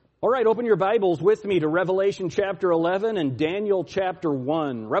All right, open your Bibles with me to Revelation chapter 11 and Daniel chapter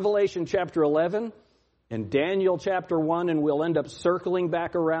 1. Revelation chapter 11 and Daniel chapter 1, and we'll end up circling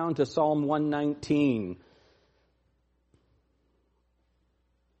back around to Psalm 119.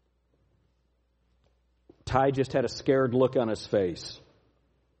 Ty just had a scared look on his face.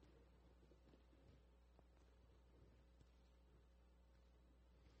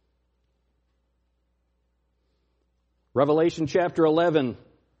 Revelation chapter 11.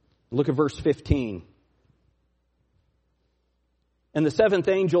 Look at verse 15. And the seventh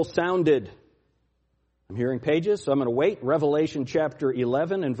angel sounded. I'm hearing pages, so I'm going to wait. Revelation chapter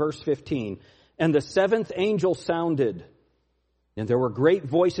 11 and verse 15. And the seventh angel sounded. And there were great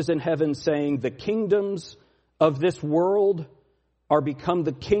voices in heaven saying, the kingdoms of this world are become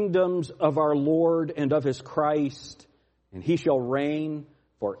the kingdoms of our Lord and of His Christ. And He shall reign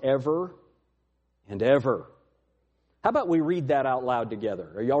forever and ever. How about we read that out loud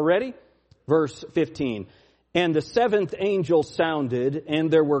together? Are y'all ready? Verse 15. And the seventh angel sounded,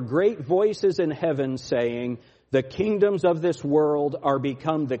 and there were great voices in heaven saying, the kingdoms of this world are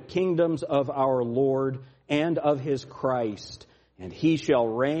become the kingdoms of our Lord and of His Christ, and He shall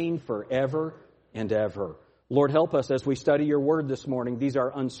reign forever and ever. Lord, help us as we study Your Word this morning. These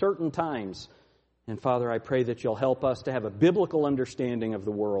are uncertain times. And Father, I pray that You'll help us to have a biblical understanding of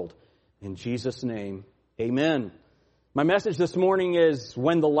the world. In Jesus' name, amen. My message this morning is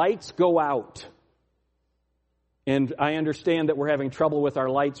when the lights go out. And I understand that we're having trouble with our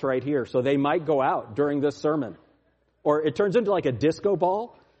lights right here, so they might go out during this sermon. Or it turns into like a disco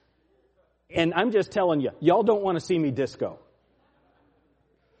ball. And I'm just telling you, y'all don't want to see me disco.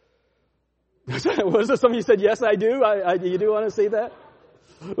 Was this some of you said, yes, I do? You do want to see that?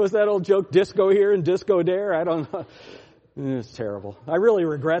 Was that old joke, disco here and disco there? I don't know. It's terrible. I really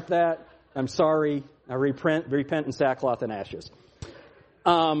regret that. I'm sorry. I repent in sackcloth and ashes.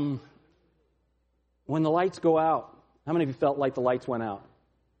 When the lights go out, how many of you felt like the lights went out?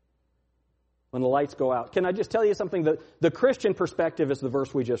 When the lights go out. Can I just tell you something? The Christian perspective is the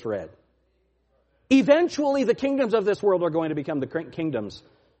verse we just read. Eventually, the kingdoms of this world are going to become the kingdoms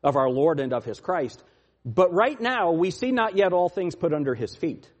of our Lord and of His Christ. But right now, we see not yet all things put under His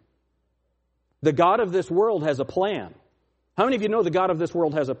feet. The God of this world has a plan. How many of you know the God of this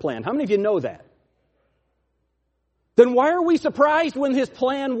world has a plan? How many of you know that? Then why are we surprised when His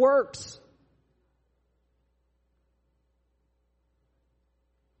plan works?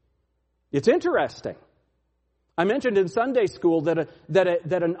 It's interesting. I mentioned in Sunday school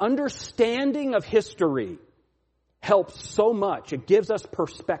that an understanding of history helps so much. It gives us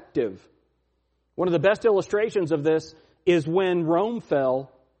perspective. One of the best illustrations of this is when Rome fell.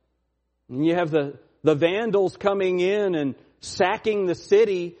 And you have the Vandals coming in and sacking the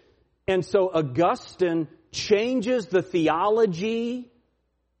city. And so Augustine changes the theology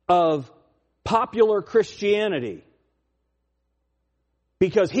of popular Christianity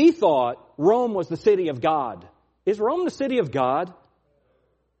because he thought Rome was the city of God. Is Rome the city of God?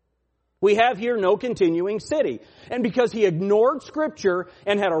 We have here no continuing city. And because he ignored Scripture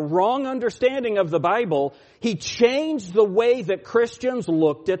and had a wrong understanding of the Bible, he changed the way that Christians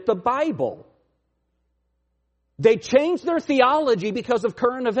looked at the Bible. They changed their theology because of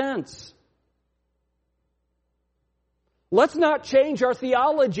current events. Let's not change our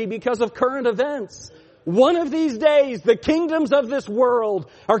theology because of current events. One of these days, the kingdoms of this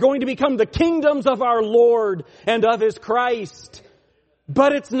world are going to become the kingdoms of our Lord and of His Christ.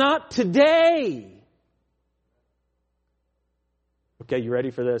 But it's not today. Okay, you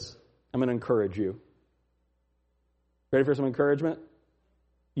ready for this? I'm going to encourage you. Ready for some encouragement?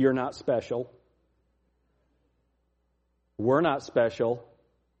 You're not special. We're not special.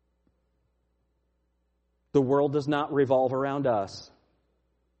 The world does not revolve around us.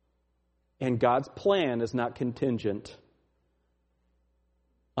 And God's plan is not contingent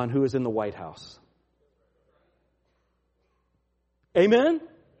on who is in the White House. Amen?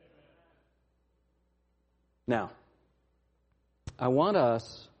 Now, I want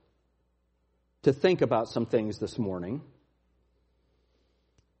us to think about some things this morning.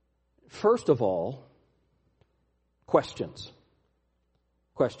 First of all, questions.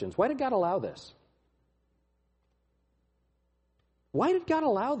 Questions. Why did God allow this? Why did God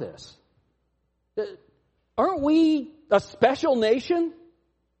allow this? Aren't we a special nation?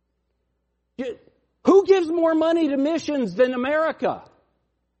 Who gives more money to missions than America?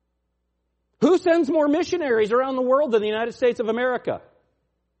 Who sends more missionaries around the world than the United States of America?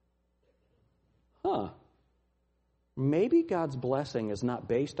 Maybe God's blessing is not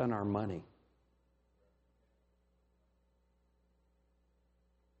based on our money.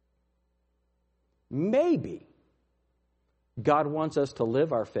 Maybe God wants us to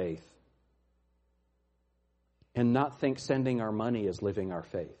live our faith and not think sending our money is living our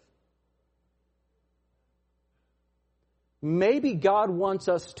faith. Maybe God wants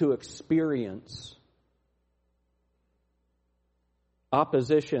us to experience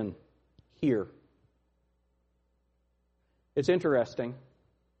opposition here. It's interesting.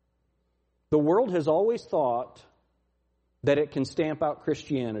 The world has always thought that it can stamp out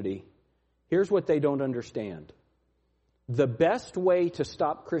Christianity. Here's what they don't understand. The best way to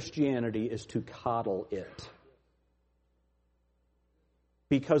stop Christianity is to coddle it.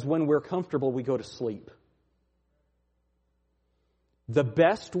 Because when we're comfortable, we go to sleep. The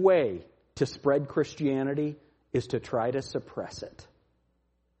best way to spread Christianity is to try to suppress it.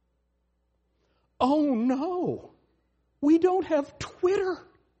 Oh no, we don't have Twitter.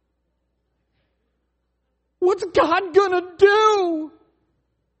 What's God gonna do?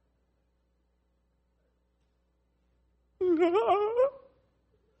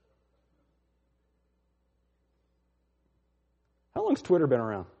 How long's Twitter been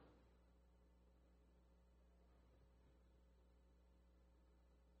around?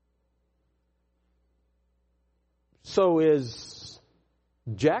 So is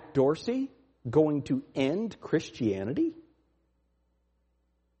Jack Dorsey going to end Christianity?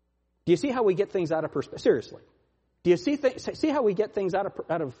 Do you see how we get things out of perspective? Seriously. Do you see how we get things out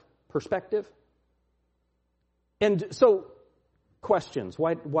of perspective? And so, questions.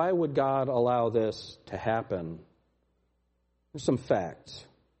 Why would God allow this to happen? There's some facts.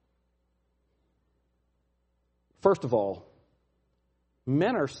 First of all,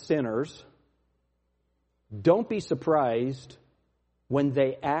 men are sinners. Don't be surprised when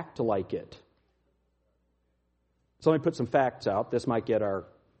they act like it. So let me put some facts out. This might get our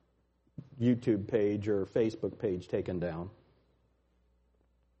YouTube page or Facebook page taken down.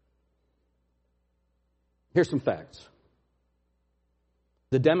 Here's some facts.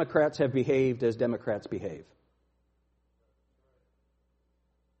 The Democrats have behaved as Democrats behave.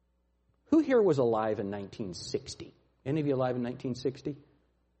 Who here was alive in 1960? Any of you alive in 1960?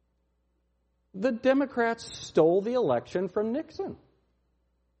 The Democrats stole the election from Nixon.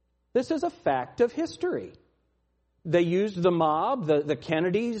 This is a fact of history. They used the mob, the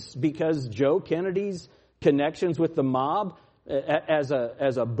Kennedys, because Joe Kennedy's connections with the mob as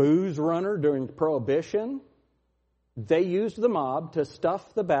a booze runner during Prohibition. They used the mob to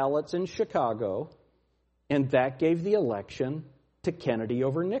stuff the ballots in Chicago, and that gave the election to Kennedy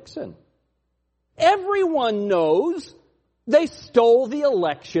over Nixon. Everyone knows they stole the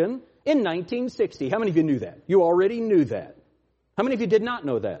election in 1960. How many of you knew that? You already knew that. How many of you did not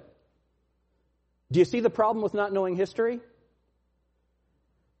know that? Do you see the problem with not knowing history?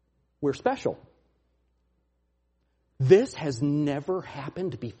 We're special. This has never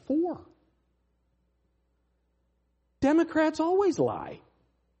happened before. Democrats always lie.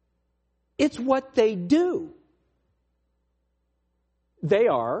 It's what they do. They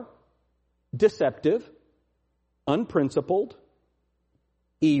are deceptive, unprincipled,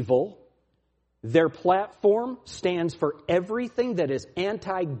 evil. Their platform stands for everything that is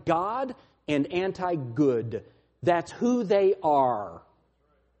anti-God and anti-good. That's who they are.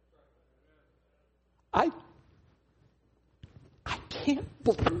 I can't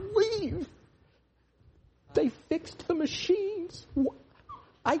believe they fixed the machines.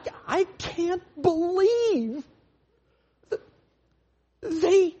 I can't believe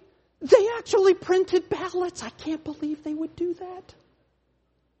they actually printed ballots. I can't believe they would do that.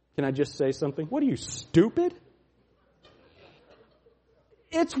 Can I just say something? What are you, stupid?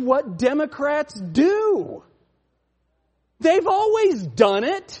 It's what Democrats do. They've always done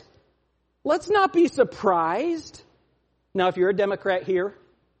it. Let's not be surprised. Now, if you're a Democrat here,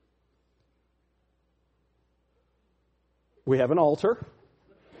 we have an altar.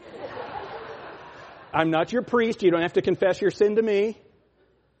 I'm not your priest. You don't have to confess your sin to me.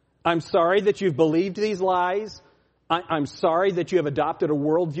 I'm sorry that you've believed these lies. I'm sorry that you have adopted a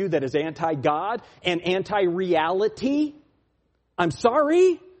worldview that is anti-God and anti-reality. I'm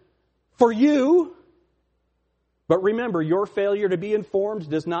sorry for you. But remember, your failure to be informed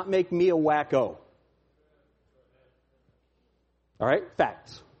does not make me a wacko. All right?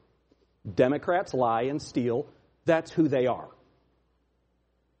 Facts. Democrats lie and steal. That's who they are.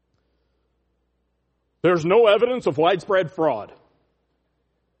 There's no evidence of widespread fraud.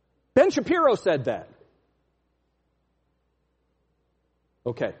 Ben Shapiro said that.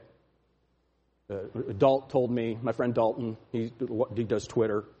 Okay. Dalt told me, my friend Dalton, he does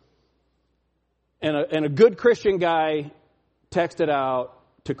Twitter. And a good Christian guy texted out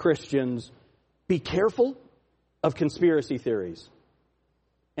to Christians, be careful of conspiracy theories.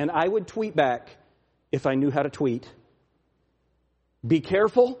 And I would tweet back, if I knew how to tweet, Be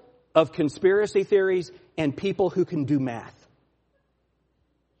careful of conspiracy theories and people who can do math.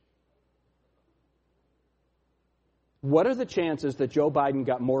 What are the chances that Joe Biden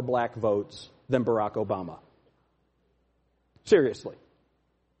got more black votes than Barack Obama? Seriously.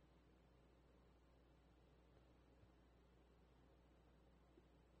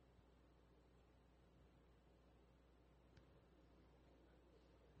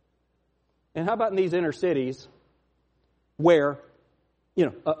 And how about in these inner cities where,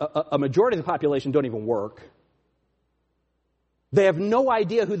 a majority of the population don't even work? They have no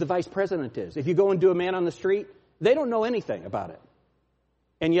idea who the vice president is. If you go and do a man on the street, they don't know anything about it.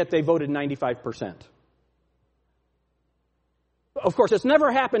 And yet they voted 95%. Of course, it's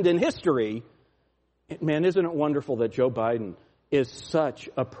never happened in history. Man, isn't it wonderful that Joe Biden is such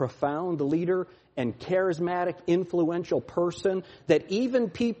a profound leader and charismatic, influential person that even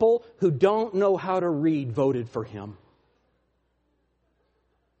people who don't know how to read voted for him.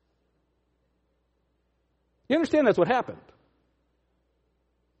 You understand that's what happened?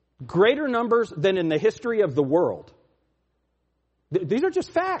 Greater numbers than in the history of the world. These are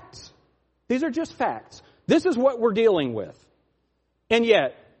just facts. These are just facts. This is what we're dealing with. And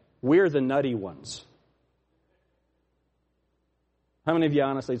yet, we're the nutty ones. How many of you,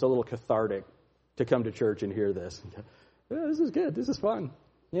 honestly, it's a little cathartic to come to church and hear this? Oh, this is good. This is fun.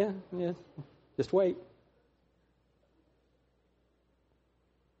 Yeah. Just wait.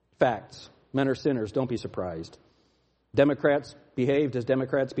 Facts. Men are sinners. Don't be surprised. Democrats behaved as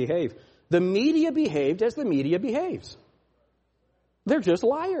Democrats behave. The media behaved as the media behaves. They're just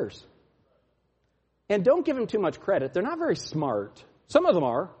liars. And don't give them too much credit. They're not very smart. Some of them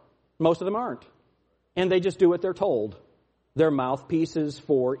are. Most of them aren't. And they just do what they're told. They're mouthpieces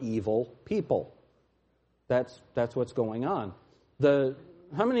for evil people. That's what's going on.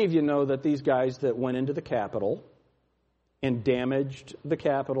 How many of you know that these guys that went into the Capitol and damaged the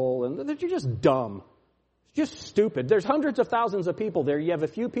Capitol, and they're just dumb. It's just stupid. There's hundreds of thousands of people there. You have a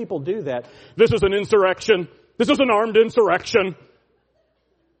few people do that. This is an insurrection. This is an armed insurrection.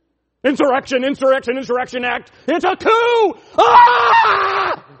 Insurrection act. It's a coup!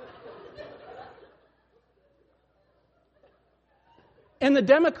 Ah! And the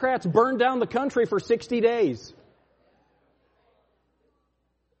Democrats burned down the country for 60 days.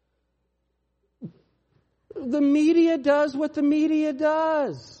 The media does what the media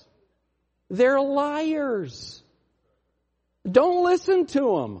does. They're liars. Don't listen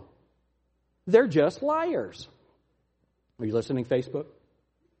to them. They're just liars. Are you listening, Facebook?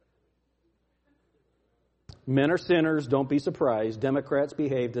 Men are sinners. Don't be surprised. Democrats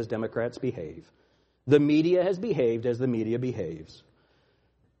behaved as Democrats behave. The media has behaved as the media behaves.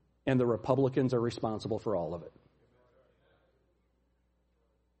 And the Republicans are responsible for all of it.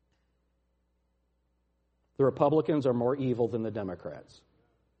 The Republicans are more evil than the Democrats.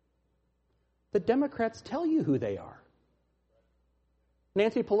 The Democrats tell you who they are.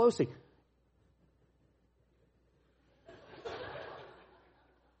 Nancy Pelosi.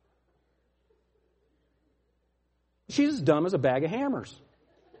 She's as dumb as a bag of hammers.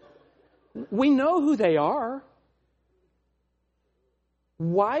 We know who they are.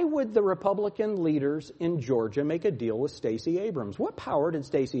 Why would the Republican leaders in Georgia make a deal with Stacey Abrams? What power did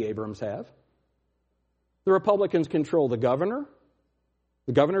Stacey Abrams have? The Republicans control the governor,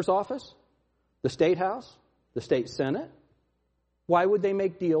 the governor's office, the state house, the state senate. Why would they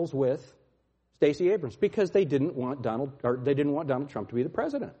make deals with Stacey Abrams? Because they didn't want Donald Trump to be the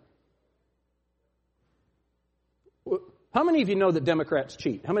president. How many of you know that Democrats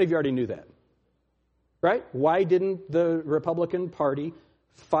cheat? How many of you already knew that? Right? Why didn't the Republican Party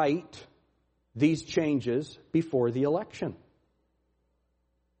fight these changes before the election?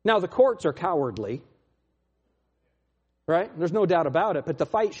 Now, the courts are cowardly, right? There's no doubt about it, but the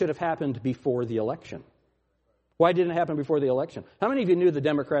fight should have happened before the election. Why didn't it happen before the election? How many of you knew the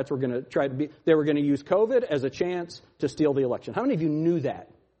Democrats were going to they were going to use COVID as a chance to steal the election? How many of you knew that?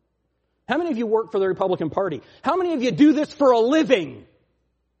 How many of you work for the Republican Party? How many of you do this for a living?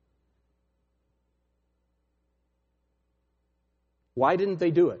 Why didn't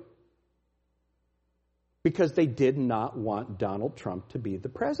they do it? Because they did not want Donald Trump to be the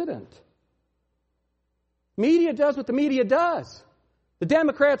president. Media does what the media does. The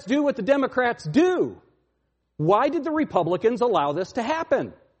Democrats do what the Democrats do. Why did the Republicans allow this to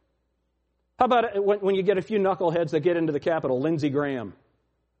happen? How about when you get a few knuckleheads that get into the Capitol? Lindsey Graham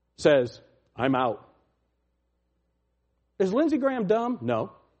says, I'm out. Is Lindsey Graham dumb?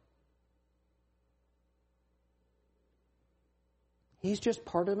 No. He's just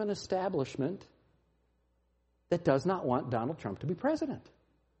part of an establishment that does not want Donald Trump to be president.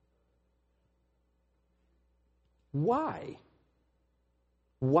 Why?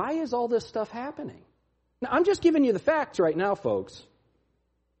 Why is all this stuff happening? Now, I'm just giving you the facts right now, folks.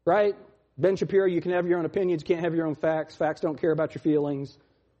 Right? Ben Shapiro, you can have your own opinions, can't have your own facts. Facts don't care about your feelings.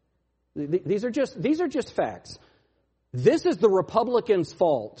 These are just facts. This is the Republicans'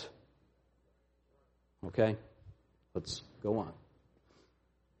 fault. Okay? Let's go on.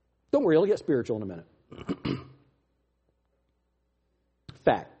 Don't worry, I'll get spiritual in a minute.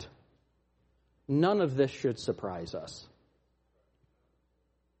 Fact. None of this should surprise us.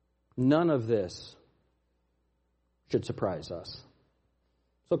 None of this should surprise us.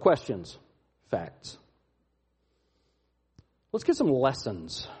 So questions, facts. Let's get some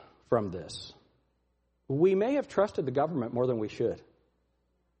lessons from this. We may have trusted the government more than we should.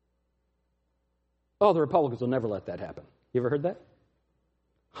 Oh, the Republicans will never let that happen. You ever heard that?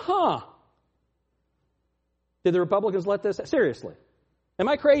 Huh. Did the Republicans let this? Seriously. Am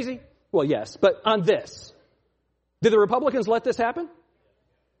I crazy? Well, yes, but on this. Did the Republicans let this happen?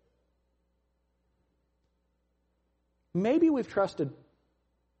 Maybe we've trusted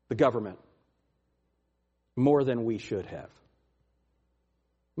the government more than we should have.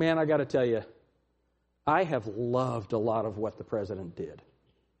 Man, I got to tell you, I have loved a lot of what the president did.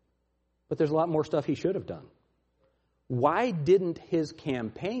 But there's a lot more stuff he should have done. Why didn't his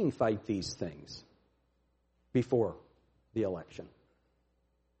campaign fight these things before the election?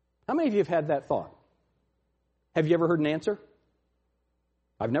 How many of you have had that thought? Have you ever heard an answer?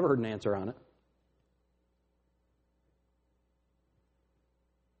 I've never heard an answer on it.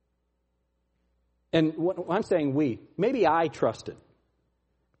 And when I'm saying we, maybe I trusted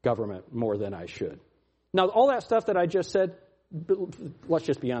government more than I should. Now, all that stuff that I just said, let's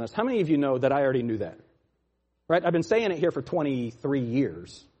just be honest. How many of you know that I already knew that? Right? I've been saying it here for 23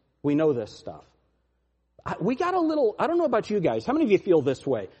 years. We know this stuff. We got a little, I don't know about you guys. How many of you feel this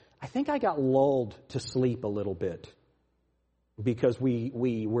way? I think I got lulled to sleep a little bit because we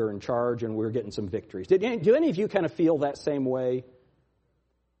were in charge and we were getting some victories. Do any of you kind of feel that same way?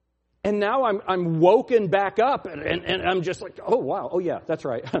 And now I'm woken back up and I'm just like, oh, wow. Oh, yeah, that's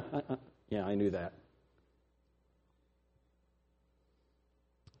right. Yeah, I knew that.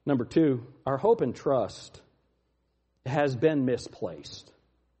 Number 2, our hope and trust has been misplaced.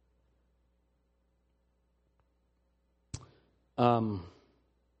 What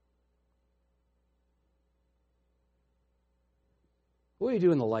do you do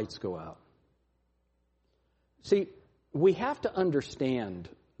when the lights go out? See, we have to understand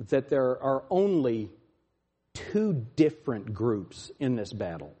that there are only 2 different groups in this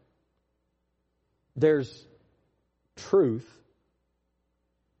battle. There's truth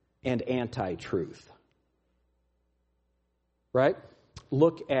and anti-truth. Right?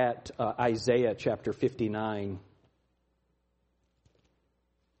 Look at Isaiah chapter 59.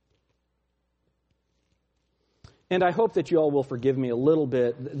 And I hope that you all will forgive me a little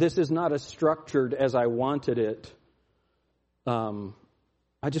bit. This is not as structured as I wanted it.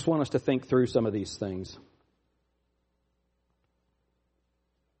 I just want us to think through some of these things.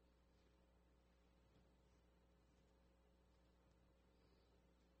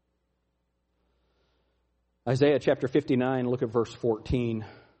 Isaiah chapter 59, look at verse 14.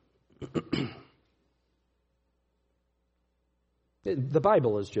 The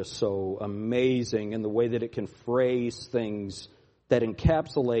Bible is just so amazing in the way that it can phrase things that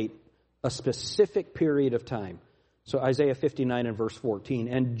encapsulate a specific period of time. So Isaiah 59 and verse 14,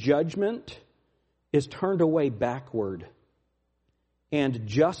 and judgment is turned away backward, and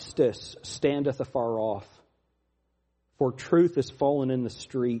justice standeth afar off. For truth is fallen in the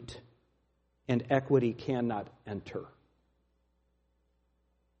street, and equity cannot enter.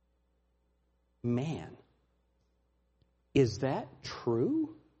 Man, is that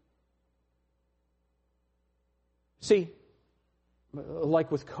true? See,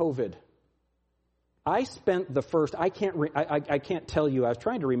 like with COVID, I spent the first, I can't tell you, I was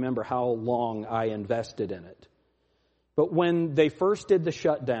trying to remember how long I invested in it. But when they first did the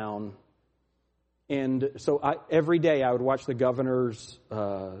shutdown, and so every day I would watch the governor's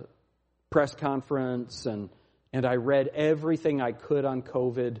press conference, and I read everything I could on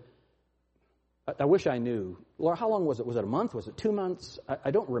COVID. I wish I knew. Laura, how long was it? Was it a month? Was it 2 months?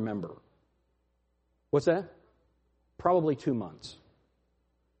 I don't remember. What's that? Probably 2 months.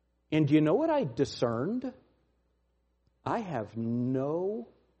 And do you know what I discerned? I have no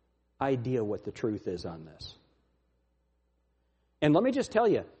idea what the truth is on this. And let me just tell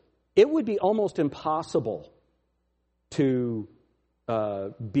you, it would be almost impossible to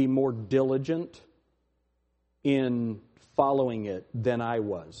be more diligent in following it than I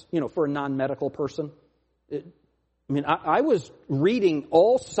was. You know, for a non-medical person. I was reading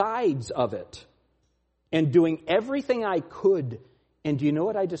all sides of it and doing everything I could And do you know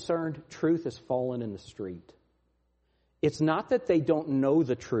what I discerned? Truth has fallen in the street. It's not that they don't know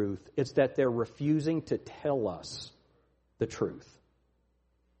the truth. It's that they're refusing to tell us the truth.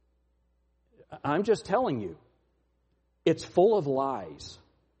 I'm just telling you, it's full of lies.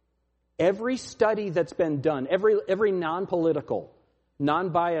 Every study that's been done, every non-political,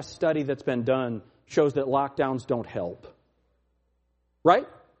 non-biased study that's been done shows that lockdowns don't help. Right?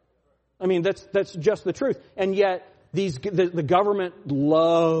 I mean, that's just the truth. And yet, the government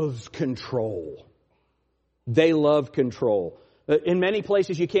loves control. They love control. In many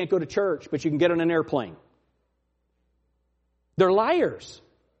places, you can't go to church, but you can get on an airplane. They're liars.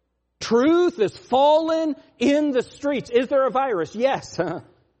 Truth is fallen in the streets. Is there a virus? Yes.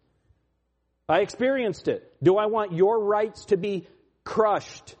 I experienced it. Do I want your rights to be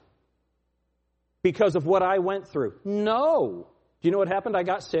crushed because of what I went through? No. Do you know what happened? I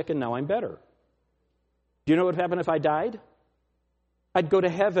got sick and now I'm better. Do you know what would happen if I died? I'd go to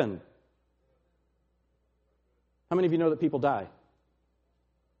heaven. How many of you know that people die?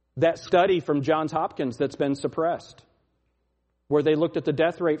 That study from Johns Hopkins that's been suppressed, where they looked at the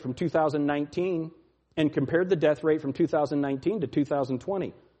death rate from 2019 and compared the death rate from 2019 to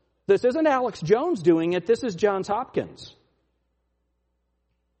 2020. This isn't Alex Jones doing it. This is Johns Hopkins.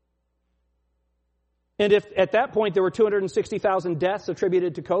 And if at that point there were 260,000 deaths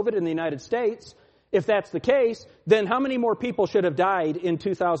attributed to COVID in the United States, if that's the case, then how many more people should have died in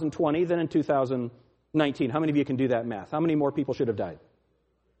 2020 than in 2019? How many of you can do that math? How many more people should have died?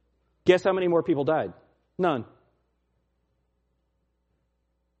 Guess how many more people died? None.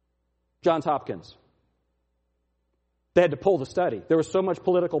 Johns Hopkins. They had to pull the study. There was so much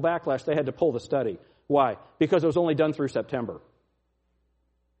political backlash, they had to pull the study. Why? Because it was only done through September.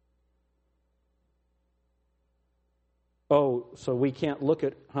 Oh, so we can't look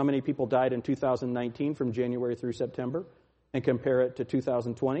at how many people died in 2019 from January through September and compare it to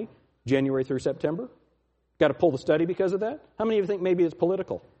 2020, January through September? Got to pull the study because of that? How many of you think maybe it's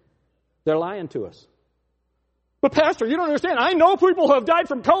political? They're lying to us. But Pastor, you don't understand. I know people who have died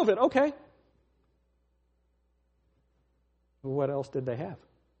from COVID. Okay. What else did they have?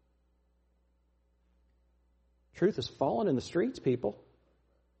 Truth has fallen in the streets, people.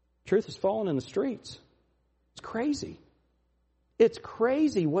 Truth has fallen in the streets. It's crazy. It's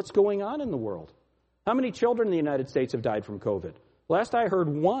crazy what's going on in the world. How many children in the United States have died from COVID? Last I heard,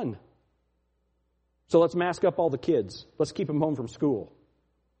 1. So let's mask up all the kids. Let's keep them home from school.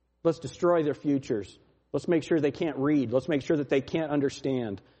 Let's destroy their futures. Let's make sure they can't read. Let's make sure that they can't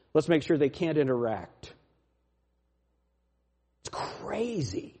understand. Let's make sure they can't interact. It's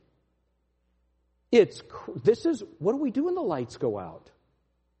crazy. What do we do when the lights go out?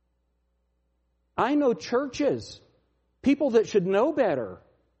 I know churches, people that should know better,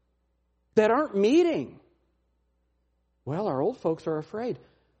 that aren't meeting. Well, our old folks are afraid.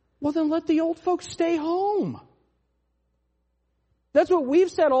 Well, then let the old folks stay home. That's what we've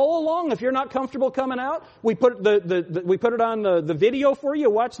said all along. If you're not comfortable coming out, we put it on the video for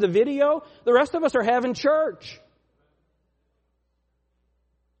you. Watch the video. The rest of us are having church.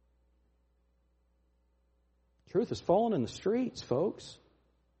 Truth has fallen in the streets, folks.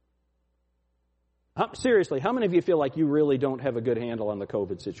 Seriously, how many of you feel like you really don't have a good handle on the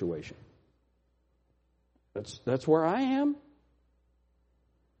COVID situation? That's where I am.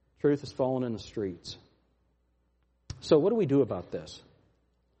 Truth has fallen in the streets. So what do we do about this?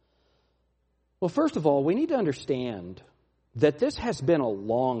 Well, first of all, we need to understand that this has been a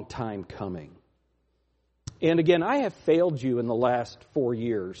long time coming. And again, I have failed you in the last 4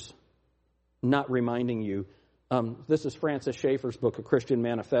 years, not reminding you. This is Francis Schaeffer's book, A Christian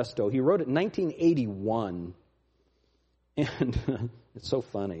Manifesto. He wrote it in 1981. And it's so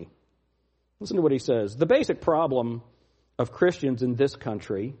funny. Listen to what he says. The basic problem of Christians in this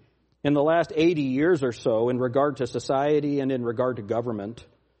country in the last 80 years or so in regard to society and in regard to government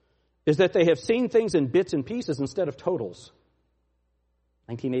is that they have seen things in bits and pieces instead of totals.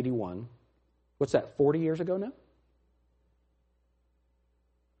 1981. What's that, 40 years ago now?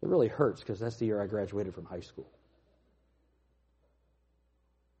 It really hurts because that's the year I graduated from high school.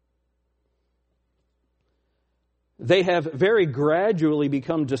 They have very gradually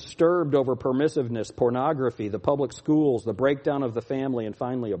become disturbed over permissiveness, pornography, the public schools, the breakdown of the family, and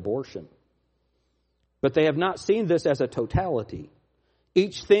finally abortion. But they have not seen this as a totality,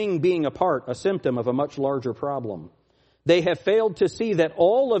 each thing being a part, a symptom of a much larger problem. They have failed to see that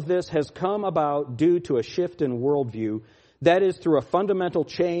all of this has come about due to a shift in worldview, that is, through a fundamental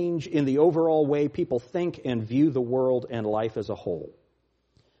change in the overall way people think and view the world and life as a whole.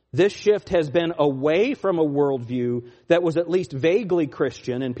 This shift has been away from a worldview that was at least vaguely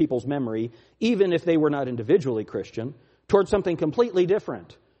Christian in people's memory, even if they were not individually Christian, toward something completely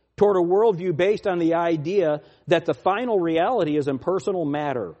different, toward a worldview based on the idea that the final reality is impersonal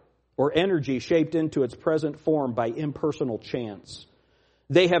matter or energy shaped into its present form by impersonal chance.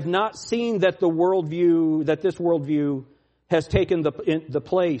 They have not seen that this worldview has taken the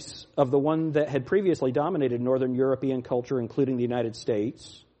place of the one that had previously dominated Northern European culture, including the United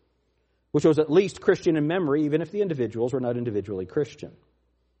States, which was at least Christian in memory, even if the individuals were not individually Christian.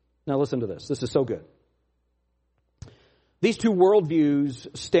 Now listen to this. This is so good. These two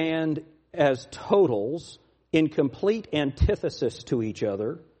worldviews stand as totals in complete antithesis to each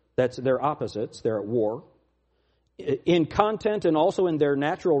other. They're opposites. They're at war. In content and also in their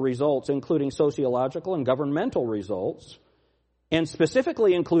natural results, including sociological and governmental results, and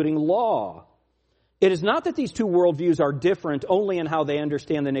specifically including law. It is not that these two worldviews are different only in how they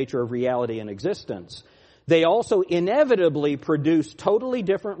understand the nature of reality and existence. They also inevitably produce totally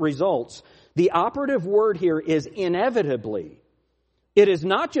different results. The operative word here is inevitably. It is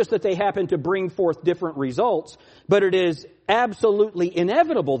not just that they happen to bring forth different results, but it is absolutely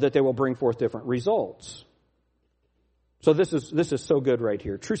inevitable that they will bring forth different results. So this is so good right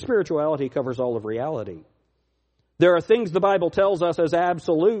here. True spirituality covers all of reality. There are things the Bible tells us as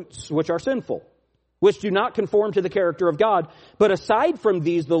absolutes which are sinful, which do not conform to the character of God. But aside from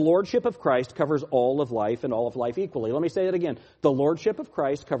these, the Lordship of Christ covers all of life and all of life equally. Let me say that again. The Lordship of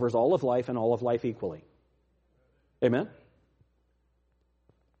Christ covers all of life and all of life equally. Amen?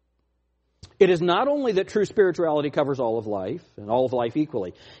 It is not only that true spirituality covers all of life and all of life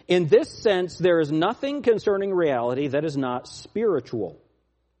equally. In this sense, there is nothing concerning reality that is not spiritual.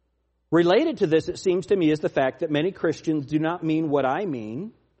 Related to this, it seems to me, is the fact that many Christians do not mean what I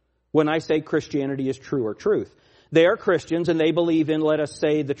mean when I say Christianity is true or truth. They are Christians and they believe in, let us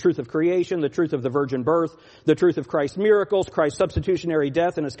say, the truth of creation, the truth of the virgin birth, the truth of Christ's miracles, Christ's substitutionary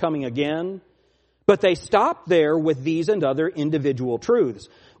death and his coming again. But they stop there with these and other individual truths.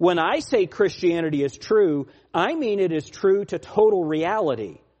 When I say Christianity is true, I mean it is true to total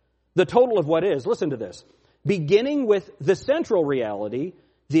reality. The total of what is. Listen to this. Beginning with the central reality,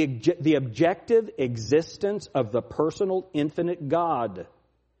 the objective existence of the personal infinite God.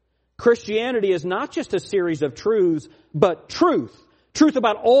 Christianity is not just a series of truths, but truth. Truth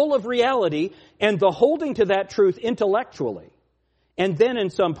about all of reality and the holding to that truth intellectually. And then in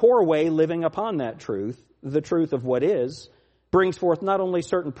some poor way living upon that truth, the truth of what is, brings forth not only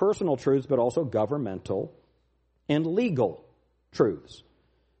certain personal truths, but also governmental and legal truths.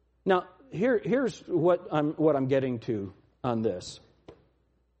 Now, here's what I'm getting to on this.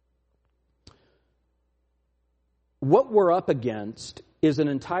 What we're up against is an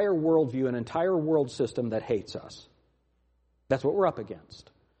entire worldview, an entire world system that hates us. That's what we're up against.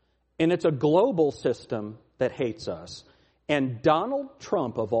 And it's a global system that hates us. And Donald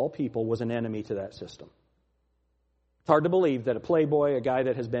Trump, of all people, was an enemy to that system. It's hard to believe that a playboy, a guy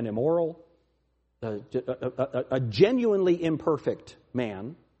that has been immoral, a genuinely imperfect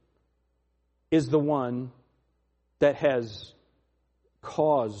man, is the one that has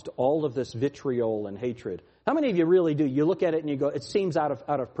caused all of this vitriol and hatred. How many of you really do? You look at it and you go, it seems out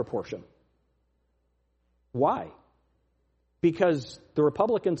of proportion. Why? Because the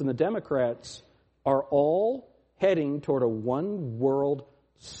Republicans and the Democrats are all heading toward a one-world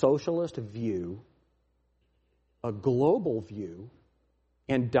socialist view, a global view,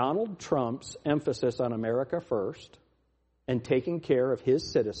 and Donald Trump's emphasis on America first and taking care of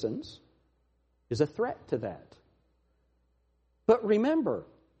his citizens is a threat to that. But remember,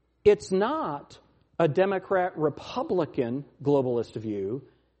 it's not a Democrat-Republican globalist view.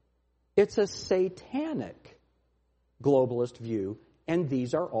 It's a satanic globalist view, and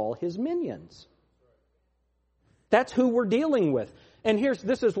these are all his minions. That's who we're dealing with. And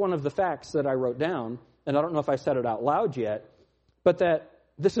this is one of the facts that I wrote down, and I don't know if I said it out loud yet, but that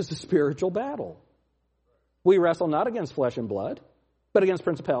this is a spiritual battle. We wrestle not against flesh and blood, but against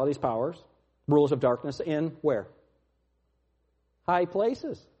principalities, powers, rulers of darkness in where? High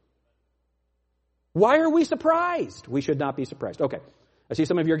places. Why are we surprised? We should not be surprised. Okay, I see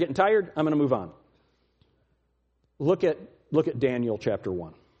some of you are getting tired. I'm going to move on. Look at Daniel chapter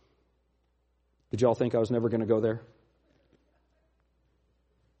 1. Did y'all think I was never going to go there?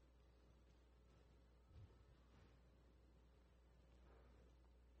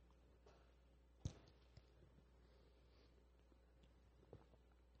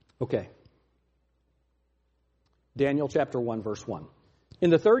 Okay. Daniel chapter 1, verse 1. In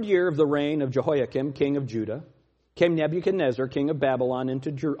the 3rd year of the reign of Jehoiakim, king of Judah, came Nebuchadnezzar, king of Babylon,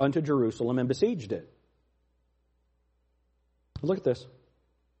 unto Jerusalem and besieged it. Look at this.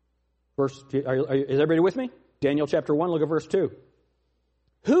 Is everybody with me? Daniel chapter 1, look at verse 2.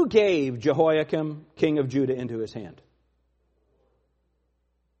 Who gave Jehoiakim, king of Judah, into his hand?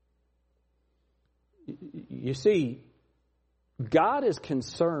 You see, God is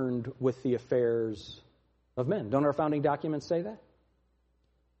concerned with the affairs of men. Don't our founding documents say that?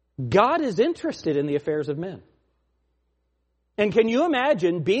 God is interested in the affairs of men. And can you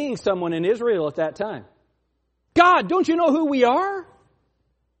imagine being someone in Israel at that time? God, don't you know who we are?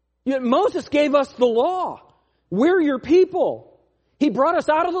 Moses gave us the law. We're your people. He brought us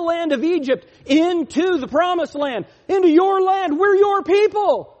out of the land of Egypt into the promised land, into your land. We're your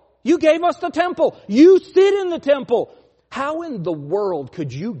people. You gave us the temple. You sit in the temple. How in the world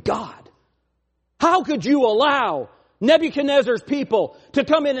could you, God, how could you allow Nebuchadnezzar's people to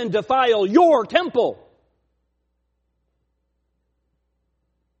come in and defile your temple?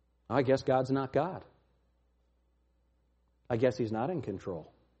 I guess God's not God. I guess He's not in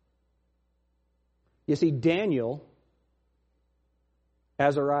control. You see, Daniel,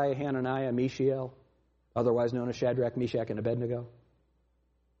 Azariah, Hananiah, Mishael, otherwise known as Shadrach, Meshach, and Abednego,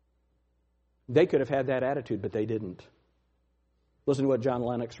 they could have had that attitude, but they didn't. Listen to what John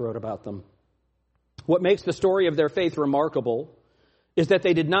Lennox wrote about them. What makes the story of their faith remarkable is that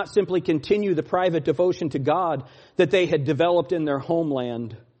they did not simply continue the private devotion to God that they had developed in their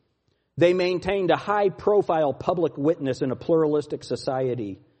homeland. They maintained a high-profile public witness in a pluralistic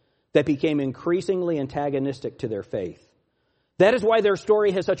society that became increasingly antagonistic to their faith. That is why their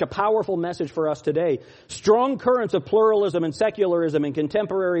story has such a powerful message for us today. Strong currents of pluralism and secularism in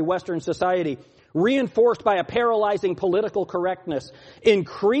contemporary Western society, reinforced by a paralyzing political correctness,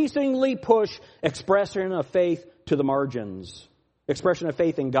 increasingly push expression of faith to the margins. Expression of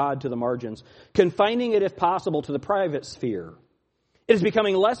faith in God to the margins, confining it, if possible, to the private sphere. It is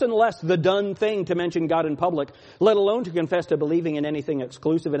becoming less and less the done thing to mention God in public, let alone to confess to believing in anything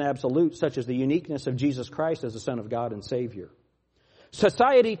exclusive and absolute, such as the uniqueness of Jesus Christ as the Son of God and Savior.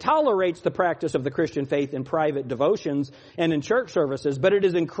 Society tolerates the practice of the Christian faith in private devotions and in church services, but it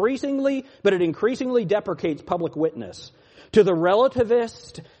increasingly deprecates public witness. To the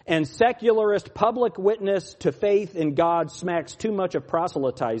relativist and secularist, public witness to faith in God smacks too much of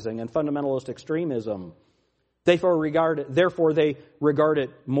proselytizing and fundamentalist extremism. Therefore, they regard it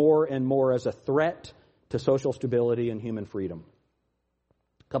more and more as a threat to social stability and human freedom.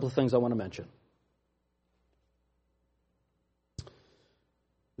 A couple of things I want to mention.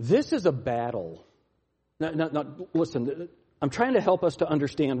 This is a battle. Now, listen, I'm trying to help us to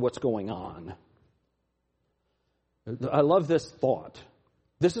understand what's going on. I love this thought.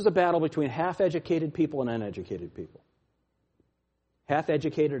 This is a battle between half-educated people and uneducated people.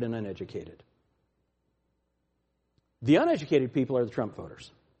 Half-educated and uneducated. The uneducated people are the Trump voters.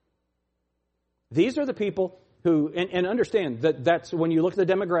 These are the people who, and understand that that's, when you look at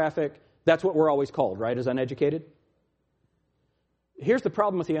the demographic, that's what we're always called, right, as uneducated? Here's the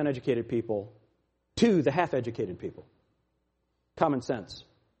problem with the uneducated people to the half-educated people. Common sense.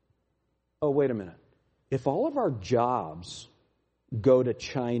 Oh, wait a minute. If all of our jobs go to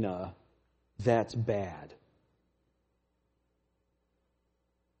China, that's bad.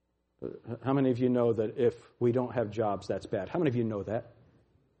 How many of you know that if we don't have jobs, that's bad? How many of you know that?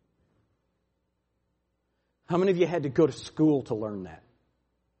 How many of you had to go to school to learn that?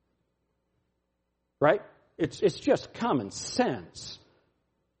 Right? It's just common sense.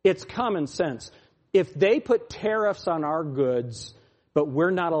 It's common sense. If they put tariffs on our goods, but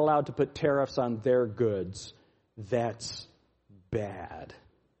we're not allowed to put tariffs on their goods, that's bad.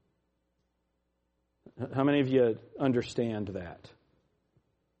 How many of you understand that?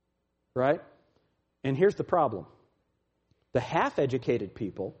 Right? And here's the problem. The half-educated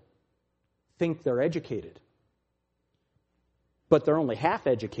people think they're educated, but they're only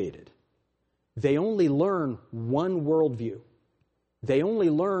half-educated. They only learn one worldview. They only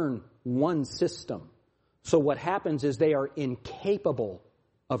learn one system. So what happens is they are incapable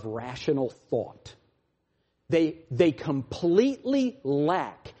of rational thought. They completely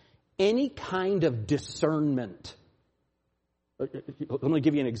lack any kind of discernment. Let me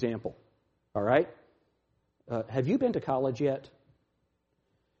give you an example. All right? Have you been to college yet?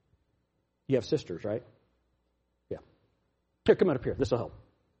 You have sisters, right? Yeah. Here, come on up here. This will help.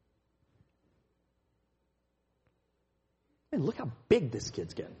 Man, look how big this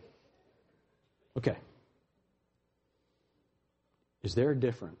kid's getting. Okay. Is there a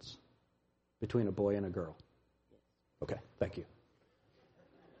difference between a boy and a girl? Okay, thank you.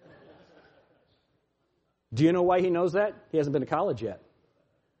 Do you know why he knows that? He hasn't been to college yet.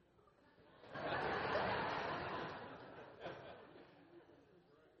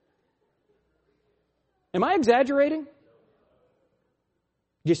 Am I exaggerating? Do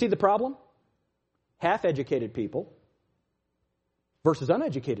you see the problem? Half-educated people versus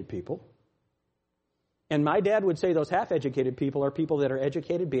uneducated people. And my dad would say those half-educated people are people that are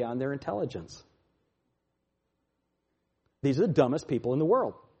educated beyond their intelligence. These are the dumbest people in the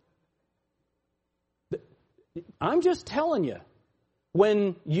world. I'm just telling you,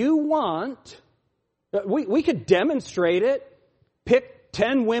 when you want, we could demonstrate it, pick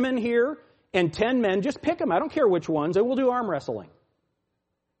 10 women here and 10 men, just pick them, I don't care which ones, and we'll do arm wrestling.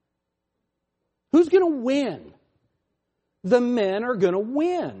 Who's going to win? The men are going to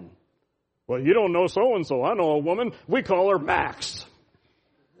win. Well, you don't know so-and-so. I know a woman. We call her Max.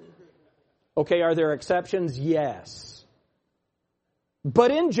 Okay, are there exceptions? Yes.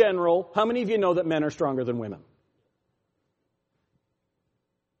 But in general, how many of you know that men are stronger than women?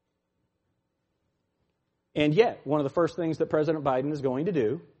 And yet, one of the first things that President Biden is going to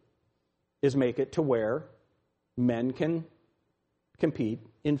do is make it to where men can compete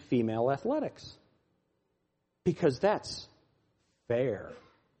in female athletics. Because that's fair.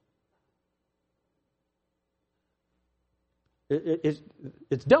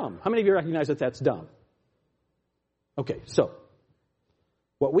 It's dumb. How many of you recognize that that's dumb? Okay, so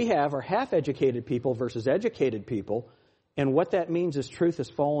what we have are half-educated people versus educated people, and what that means is truth has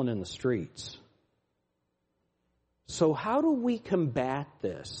fallen in the streets. So how do we combat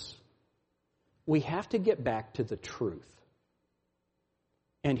this? We have to get back to the truth.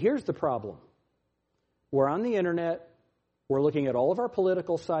 And here's the problem. We're on the internet, we're looking at all of our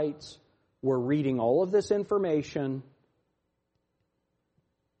political sites, we're reading all of this information,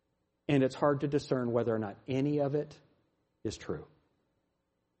 and it's hard to discern whether or not any of it is true.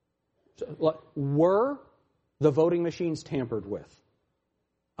 So, were the voting machines tampered with?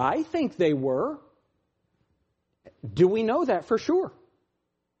 I think they were. Do we know that for sure?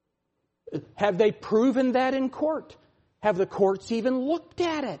 Have they proven that in court? Have the courts even looked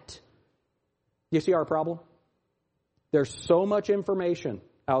at it? You see our problem? There's so much information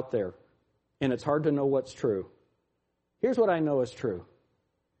out there, and it's hard to know what's true. Here's what I know is true.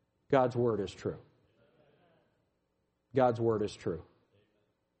 God's Word is true. God's Word is true.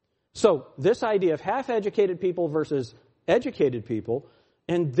 So, this idea of half-educated people versus educated people,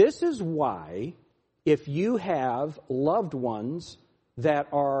 and this is why, if you have loved ones that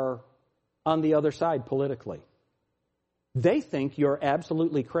are on the other side politically, they think you're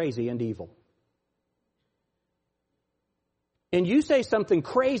absolutely crazy and evil. And you say something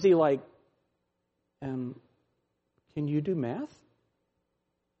crazy like, can you do math?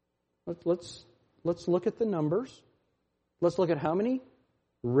 Let's look at the numbers. Let's look at how many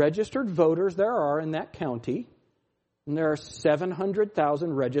registered voters there are in that county. And there are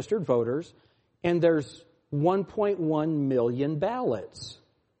 700,000 registered voters, and there's 1.1 million ballots.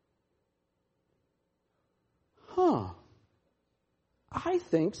 I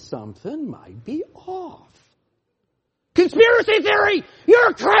think something might be off. Conspiracy theory!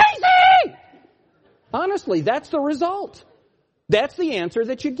 You're crazy! Honestly, that's the result. That's the answer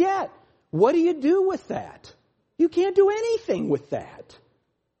that you get. What do you do with that? You can't do anything with that.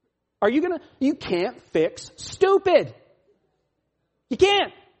 You can't fix stupid. You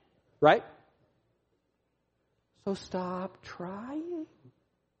can't. Right? So stop trying.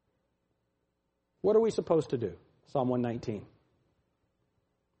 What are we supposed to do? Psalm 119.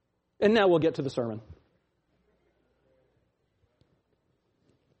 And now we'll get to the sermon.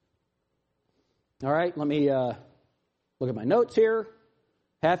 All right, let me look at my notes here.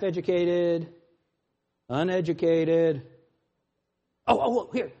 Half-educated, uneducated.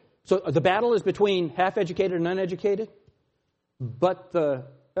 Here. So the battle is between half-educated and uneducated. But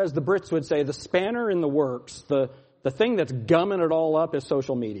as the Brits would say, the spanner in the works, the thing that's gumming it all up is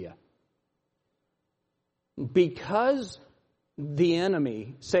social media. Because the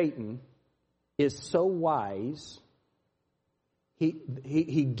enemy, Satan, is so wise,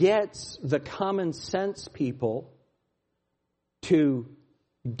 he gets the common sense people to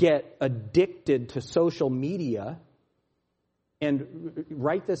get addicted to social media. And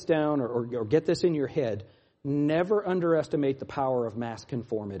write this down or get this in your head. Never underestimate the power of mass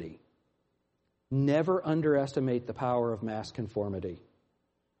conformity. Never underestimate the power of mass conformity.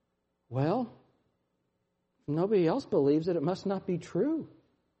 Well, if nobody else believes it, it must not be true.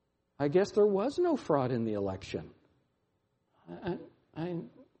 I guess there was no fraud in the election.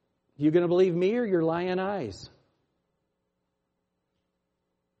 You going to believe me or your lying eyes?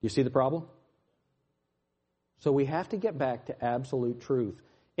 You see the problem? So we have to get back to absolute truth.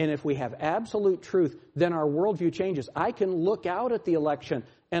 And if we have absolute truth, then our worldview changes. I can look out at the election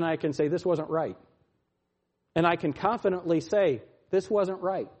and I can say, this wasn't right. And I can confidently say, this wasn't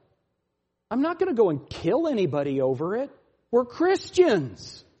right. I'm not going to go and kill anybody over it. We're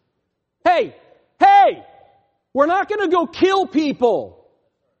Christians. Hey, we're not going to go kill people.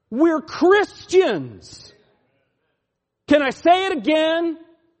 We're Christians. Can I say it again?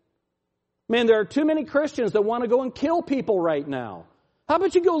 Man, there are too many Christians that want to go and kill people right now. How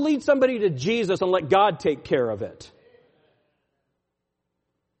about you go lead somebody to Jesus and let God take care of it?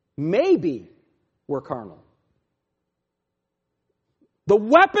 Maybe we're carnal. The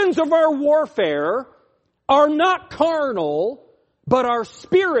weapons of our warfare are not carnal, but are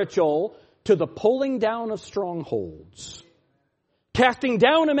spiritual, to the pulling down of strongholds, casting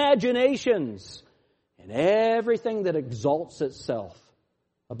down imaginations, and everything that exalts itself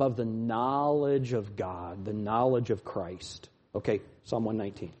above the knowledge of God, the knowledge of Christ. Okay, Psalm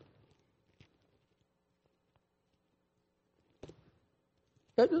 119.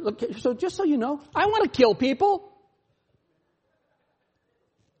 So just so you know, I want to kill people.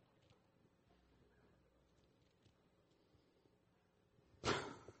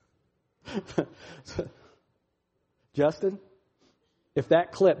 Justin, if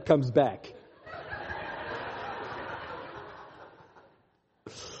that clip comes back,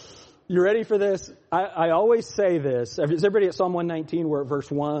 you ready for this? I always say this. Is everybody at Psalm 119? We're at verse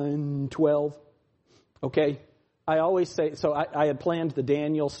 112. Okay? I always say, so I had planned the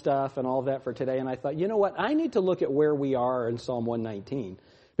Daniel stuff and all of that for today, and I thought, you know what? I need to look at where we are in Psalm 119.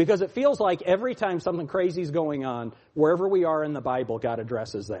 Because it feels like every time something crazy is going on, wherever we are in the Bible, God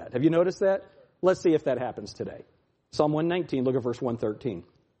addresses that. Have you noticed that? Let's see if that happens today. Psalm 119, look at verse 113.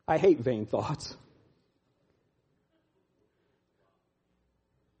 I hate vain thoughts.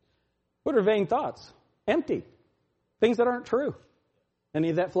 What are vain thoughts? Empty. Things that aren't true. Any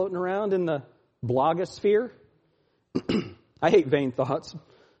of that floating around in the blogosphere? I hate vain thoughts,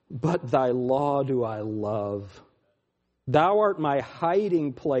 but thy law do I love. Thou art my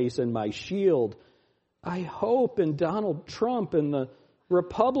hiding place and my shield. I hope in Donald Trump and the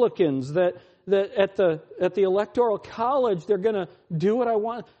Republicans that at the Electoral College they're going to do what I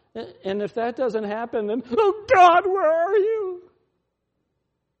want. And if that doesn't happen, then, oh God, where are you?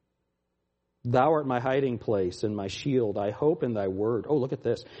 Thou art my hiding place and my shield. I hope in thy word. Oh, look at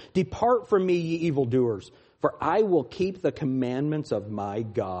this. Depart from me, ye evildoers, for I will keep the commandments of my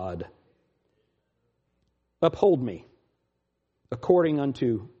God. Uphold me according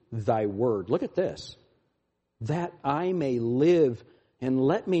unto thy word. Look at this. That I may live, and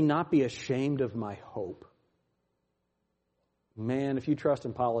let me not be ashamed of my hope. Man, if you trust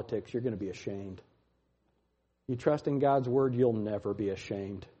in politics, you're going to be ashamed. You trust in God's word, you'll never be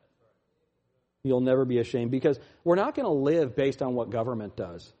ashamed. You'll never be ashamed, because we're not going to live based on what government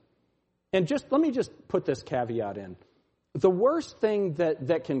does. And let me just put this caveat in. The worst thing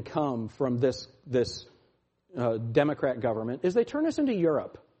that can come from this Democrat government is they turn us into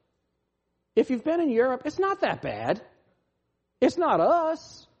Europe. If you've been in Europe, it's not that bad. It's not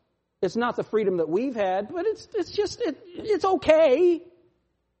us. It's not the freedom that we've had, but it's okay.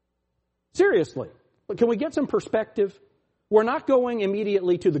 Seriously. But can we get some perspective? We're not going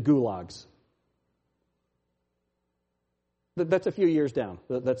immediately to the gulags. That's a few years down.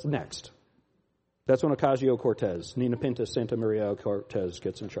 That's next. That's when Ocasio-Cortez, Nina Pinta Santa Maria Cortez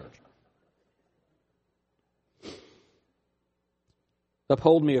gets in charge.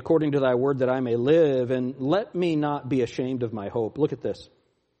 Uphold me according to thy word that I may live, and let me not be ashamed of my hope. Look at this.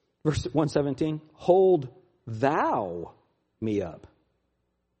 Verse 117. Hold thou me up,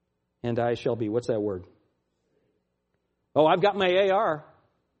 and I shall be. What's that word? Oh, I've got my AR.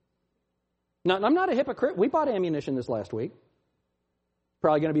 Now, I'm not a hypocrite. We bought ammunition this last week.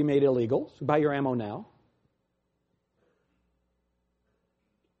 Probably going to be made illegal. So buy your ammo now.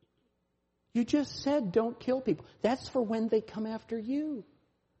 You just said don't kill people. That's for when they come after you.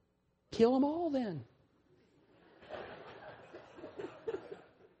 Kill them all then.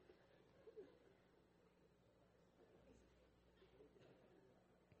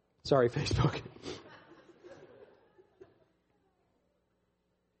 Sorry, Facebook.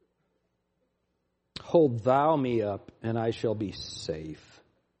 Hold thou me up, and I shall be safe.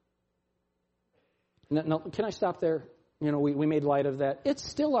 Now, can I stop there? You know, we made light of that. It's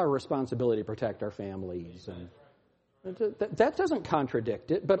still our responsibility to protect our families. And that doesn't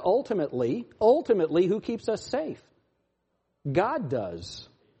contradict it, but ultimately, who keeps us safe? God does.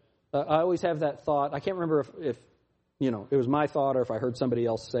 I always have that thought. I can't remember if it was my thought or if I heard somebody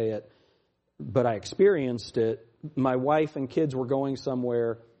else say it, but I experienced it. My wife and kids were going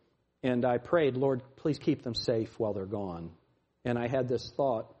somewhere, and I prayed, Lord, please keep them safe while they're gone. And I had this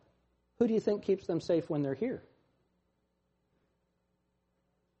thought, who do you think keeps them safe when they're here?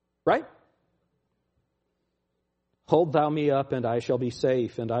 Right? Hold thou me up, and I shall be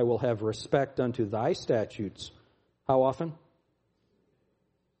safe, and I will have respect unto thy statutes. How often?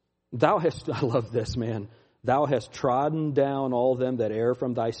 Thou hast, I love this, man. Thou hast trodden down all them that err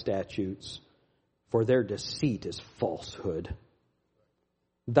from thy statutes, for their deceit is falsehood.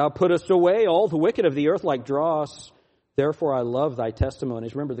 Thou puttest away all the wicked of the earth like dross. Therefore I love thy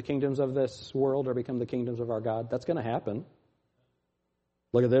testimonies. Remember, the kingdoms of this world are become the kingdoms of our God. That's going to happen.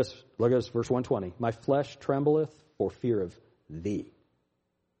 Look at this. Look at this, verse 120. My flesh trembleth for fear of thee.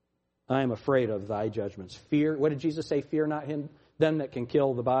 I am afraid of thy judgments. Fear, what did Jesus say? Fear not him, them that can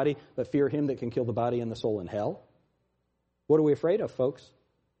kill the body, but fear him that can kill the body and the soul in hell. What are we afraid of, folks?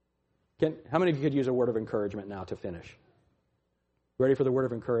 How many of you could use a word of encouragement now to finish? Ready for the word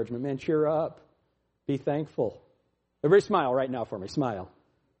of encouragement? Man, cheer up. Be thankful. Everybody smile right now for me. Smile.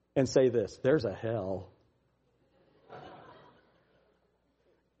 And say this. There's a hell.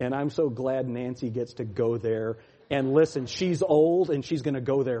 And I'm so glad Nancy gets to go there. And listen, she's old and she's going to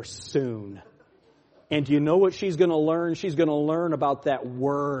go there soon. And do you know what she's going to learn? She's going to learn about that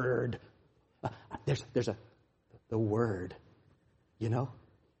word. There's the word. You know?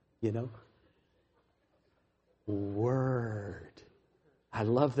 Word. I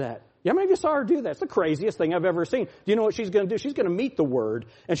love that. Yeah, how many of you saw her do that? It's the craziest thing I've ever seen. Do you know what she's going to do? She's going to meet the Word,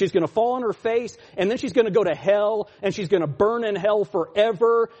 and she's going to fall on her face, and then she's going to go to hell, and she's going to burn in hell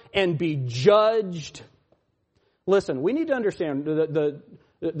forever and be judged. Listen, we need to understand,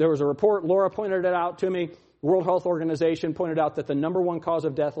 there was a report, Laura pointed it out to me, the World Health Organization pointed out that the number one cause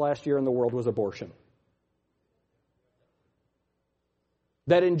of death last year in the world was abortion.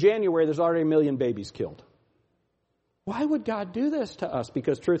 That in January, there's already 1 million babies killed. Why would God do this to us?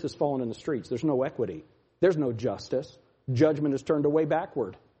 Because truth has fallen in the streets. There's no equity. There's no justice. Judgment is turned away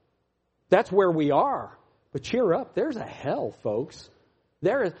backward. That's where we are. But cheer up. There's a hell, folks.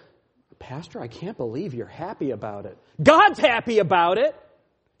 There is. Pastor, I can't believe you're happy about it. God's happy about it.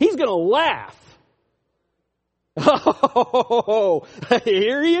 He's going to laugh. Oh,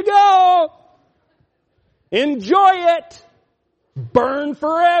 here you go. Enjoy it. Burn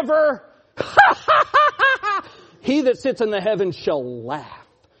forever. He that sits in the heavens shall laugh.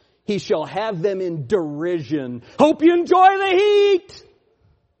 He shall have them in derision. Hope you enjoy the heat.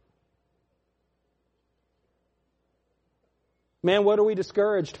 Man, what are we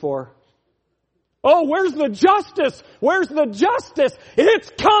discouraged for? Oh, where's the justice? Where's the justice?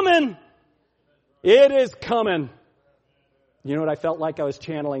 It's coming. It is coming. You know what I felt like I was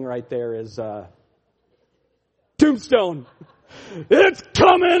channeling right there is Tombstone. It's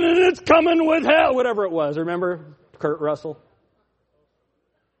coming and it's coming with hell. Whatever it was. Remember Kurt Russell?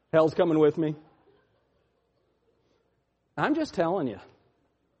 Hell's coming with me. I'm just telling you.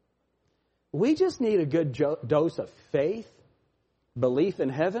 We just need a good dose of faith, belief in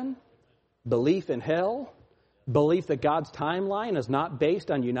heaven, belief in hell, belief that God's timeline is not based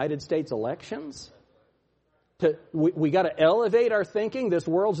on United States elections. We got to elevate our thinking. This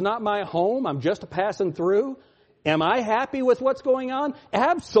world's not my home. I'm just passing through. Am I happy with what's going on?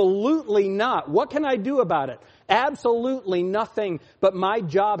 Absolutely not. What can I do about it? Absolutely nothing. But my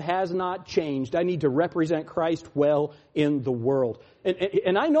job has not changed. I need to represent Christ well in the world.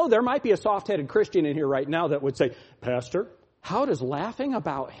 And I know there might be a soft-headed Christian in here right now that would say, Pastor, how does laughing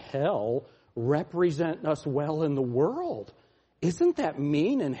about hell represent us well in the world? Isn't that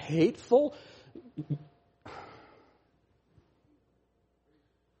mean and hateful?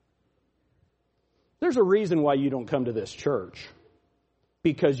 There's a reason why you don't come to this church.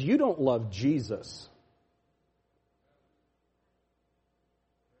 Because you don't love Jesus.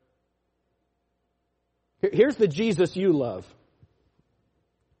 Here's the Jesus you love.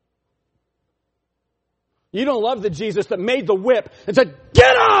 You don't love the Jesus that made the whip and said,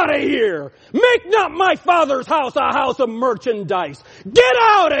 get out of here! Make not my Father's house a house of merchandise! Get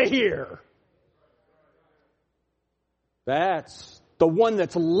out of here! That's the one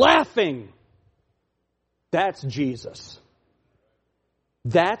that's laughing. That's Jesus.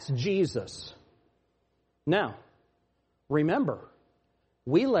 That's Jesus. Now, remember,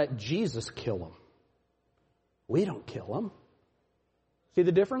 we let Jesus kill him. We don't kill him. See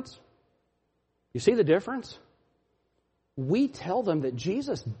the difference? You see the difference? We tell them that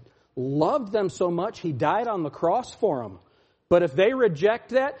Jesus loved them so much, he died on the cross for them. But if they reject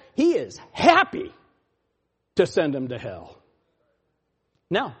that, he is happy to send them to hell.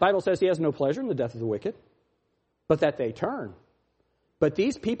 Now, the Bible says he has no pleasure in the death of the wicked, but that they turn. But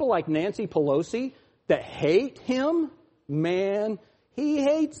these people like Nancy Pelosi that hate him, man, he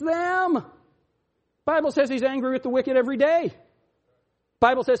hates them. Bible says he's angry with the wicked every day.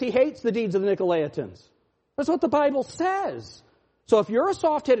 Bible says he hates the deeds of the Nicolaitans. That's what the Bible says. So if you're a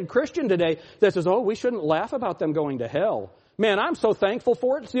soft-headed Christian today that says, oh, we shouldn't laugh about them going to hell, man, I'm so thankful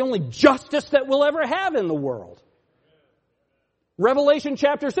for it. It's the only justice that we'll ever have in the world. Revelation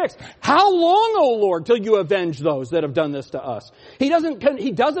chapter 6. How long, O Lord, till you avenge those that have done this to us? He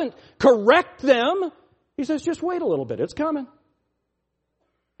doesn't correct them. He says, just wait a little bit. It's coming.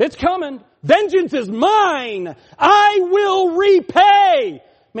 It's coming. Vengeance is mine. I will repay.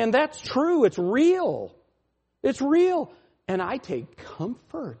 Man, that's true. It's real. It's real. And I take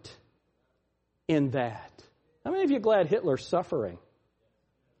comfort in that. How many of you are glad Hitler's suffering?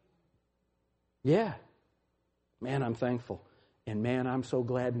 Yeah. Man, I'm thankful. And man, I'm so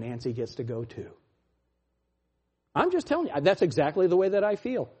glad Nancy gets to go too. I'm just telling you, that's exactly the way that I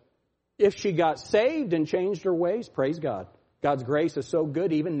feel. If she got saved and changed her ways, praise God. God's grace is so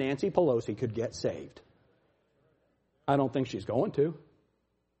good, even Nancy Pelosi could get saved. I don't think she's going to.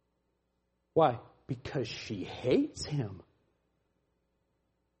 Why? Because she hates him.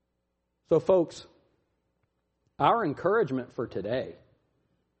 So folks, our encouragement for today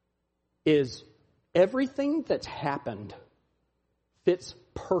is everything that's happened fits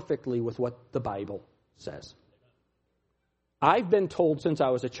perfectly with what the Bible says. I've been told since I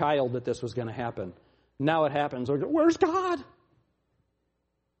was a child that this was going to happen. Now it happens. Where's God?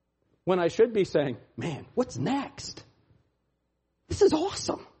 When I should be saying, man, what's next? This is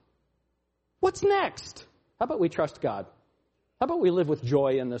awesome. What's next? How about we trust God? How about we live with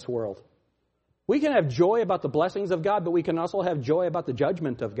joy in this world? We can have joy about the blessings of God, but we can also have joy about the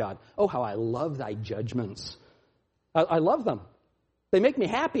judgment of God. Oh, how I love thy judgments. I love them. They make me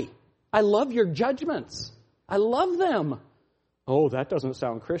happy. I love your judgments. I love them. Oh, that doesn't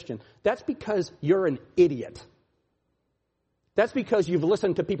sound Christian. That's because you're an idiot. That's because you've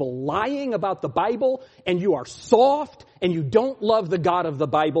listened to people lying about the Bible, and you are soft, and you don't love the God of the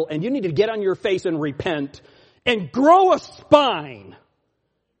Bible, and you need to get on your face and repent and grow a spine.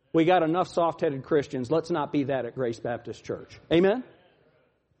 We got enough soft-headed Christians. Let's not be that at Grace Baptist Church. Amen?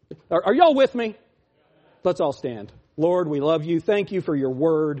 Are y'all with me? Let's all stand. Lord, we love you. Thank you for your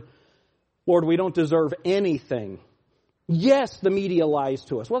word. Lord, we don't deserve anything. Yes, the media lies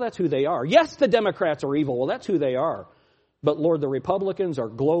to us. Well, that's who they are. Yes, the Democrats are evil. Well, that's who they are. But Lord, the Republicans are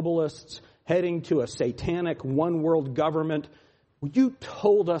globalists heading to a satanic one-world government. You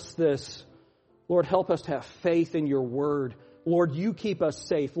told us this. Lord, help us to have faith in your word. Lord, you keep us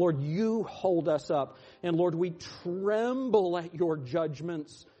safe. Lord, you hold us up. And Lord, we tremble at your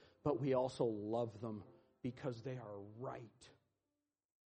judgments, but we also love them because they are right.